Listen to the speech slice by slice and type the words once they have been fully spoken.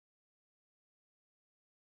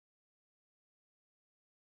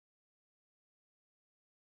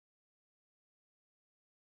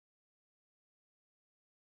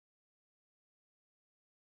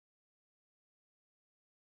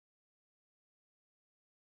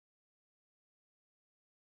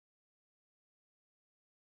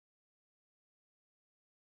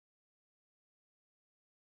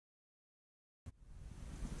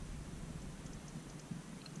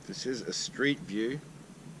This is a street view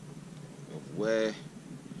of where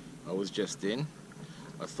I was just in.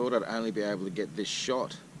 I thought I'd only be able to get this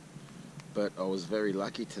shot, but I was very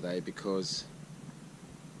lucky today because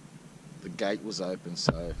the gate was open,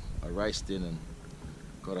 so I raced in and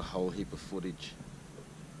got a whole heap of footage.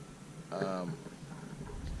 I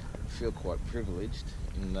feel quite privileged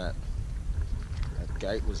in that that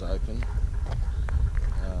gate was open.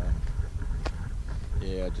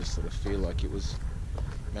 Yeah, I just sort of feel like it was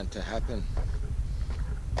meant to happen.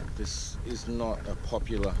 This is not a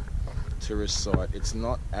popular tourist site. It's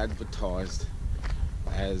not advertised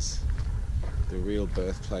as the real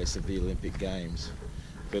birthplace of the Olympic Games,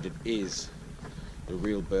 but it is the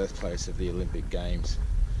real birthplace of the Olympic Games.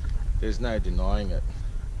 There's no denying it.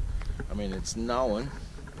 I mean, it's known,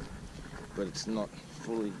 but it's not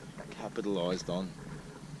fully capitalized on.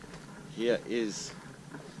 Here is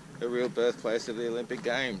the real birthplace of the Olympic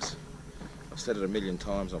Games. I've said it a million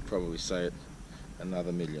times, I'll probably say it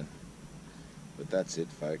another million. But that's it,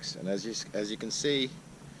 folks. And as you can see,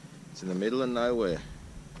 it's in the middle of nowhere.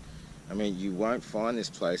 I mean, you won't find this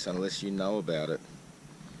place unless you know about it.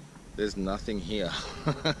 There's nothing here.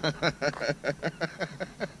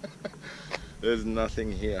 There's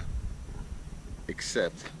nothing here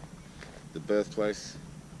except the birthplace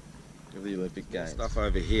of the Olympic Games. Stuff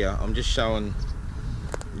over here, I'm just showing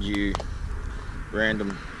you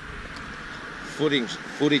random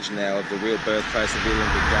footage now of the real birthplace of the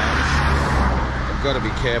Olympic Games. I've got to be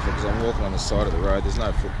careful because I'm walking on the side of the road. There's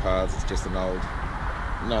no footpaths, it's just an old,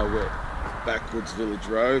 nowhere, backwoods village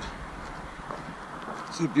road.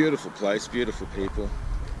 It's a beautiful place, beautiful people.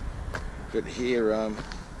 But here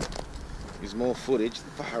is more footage.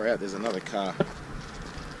 Far out, there's another car.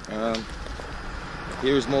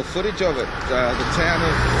 Here is more footage of it. The town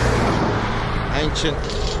of ancient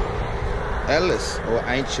Elis, or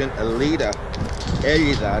ancient Elida,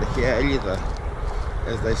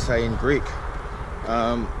 as they say in Greek.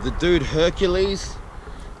 The dude Hercules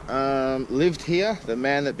lived here, the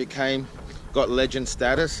man that got legend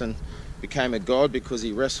status and became a god because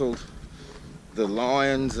he wrestled the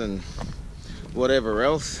lions and whatever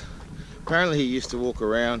else. Apparently he used to walk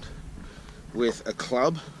around with a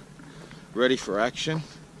club ready for action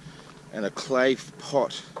and a clay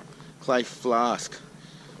flask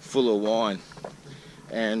full of wine.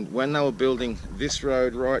 And when they were building this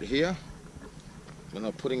road right here, when they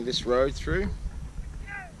were putting this road through,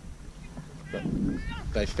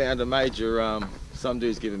 they found a major, some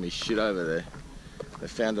dude's giving me shit over there. They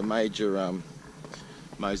found a major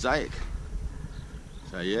mosaic.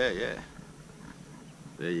 So yeah,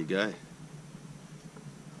 there you go.